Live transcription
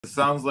It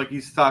sounds like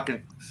he's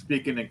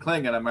speaking in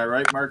Klingon. Am I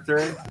right, Mark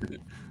Terry?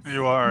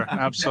 You are,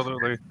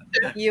 absolutely.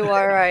 You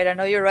are right. I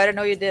know you're right. I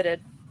know you did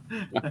it.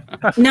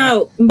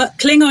 No, but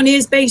Klingon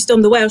is based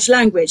on the Welsh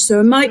language, so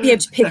I might be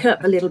able to pick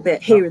up a little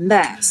bit here and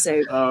there.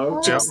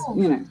 So, just,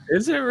 you know.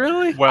 Is it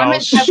really?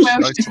 Welsh.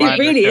 It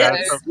really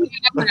is. You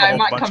never know, I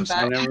might come I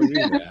back. never knew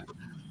that.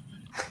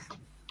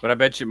 But I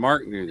bet you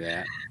Mark knew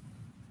that.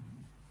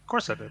 Of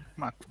course I did.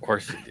 Come on. Of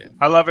course he did.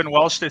 I love in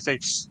Welsh they say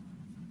 "s."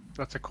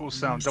 That's a cool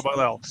sound.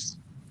 Double L's.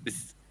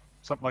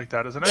 Something like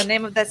that, isn't The it?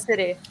 name of that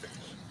city.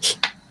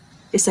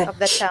 It's Of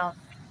that town.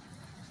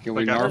 Can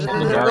we Like mark a- the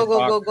Go, dark go,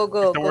 box? go, go,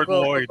 go, The go, word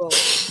go, Lloyd. go, go.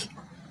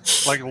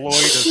 Like Lloyd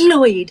is.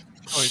 Lloyd.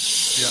 Lloyd.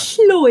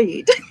 Yeah.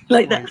 Lloyd.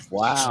 Like that.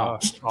 Wow.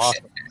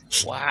 Awesome.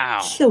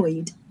 Wow.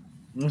 Lloyd.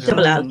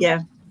 Double L, yeah.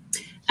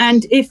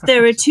 And if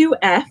there are two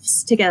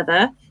F's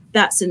together,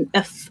 that's an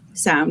F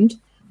sound.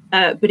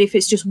 But if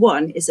it's just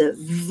one, it's a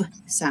V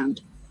sound.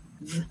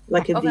 V,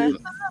 like a Okay. V.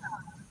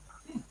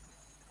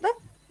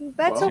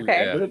 That's Well,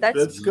 okay. yeah.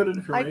 That's good I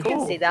information.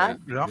 can see that.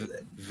 Yeah.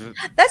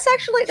 That's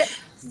actually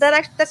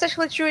that's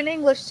actually true in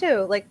English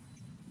too. Like,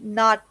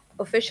 not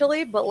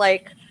officially, but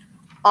like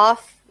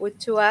off with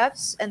two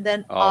F's and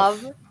then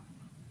Off. of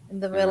in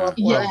the middle of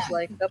Yeah. words,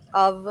 like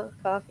of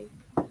coffee.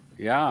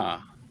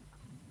 Yeah.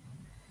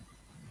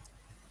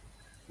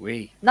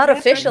 We. Not Yeah.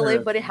 officially,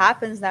 but it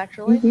happens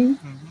naturally. Mhm.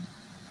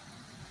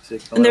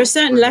 Mhm. And there are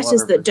certain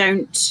letters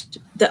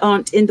that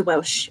aren't in the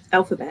Welsh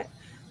alphabet,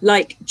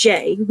 like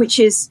J, which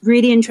is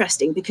really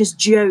interesting because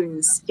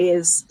Jones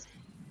is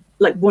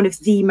like one of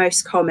the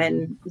most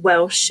common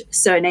Welsh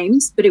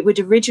surnames, but it would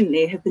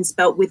originally have been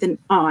spelt with an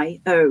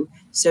I-O,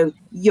 so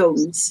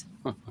Jones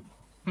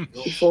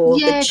before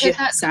Yeah, the because J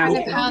that's sound.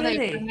 kind of how Really?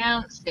 they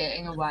pronounced it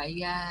in a way.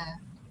 Yeah.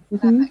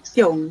 That Mhm. makes sense.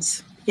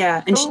 Jones,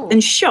 yeah, and Cool.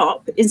 and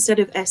shop instead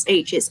of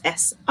SH, it's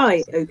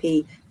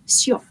SIOP,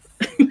 shop.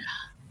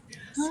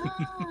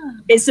 Ah.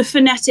 It's a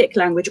phonetic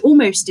language,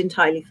 almost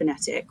entirely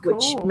phonetic, which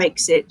Cool.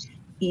 makes it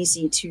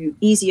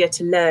easier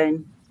to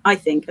learn, I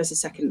think, as a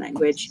second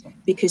language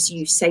because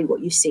you say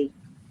what you see.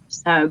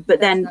 But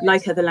then, nice.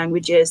 like other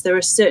languages, there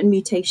are certain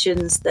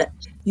mutations that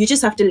you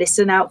just have to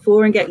listen out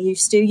for and get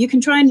used to. You can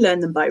try and learn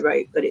them by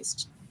rote, but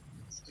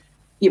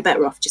you're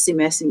better off just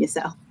immersing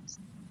yourself.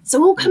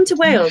 So all come to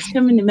Wales,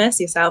 come and immerse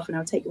yourself, and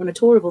I'll take you on a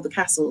tour of all the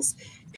castles.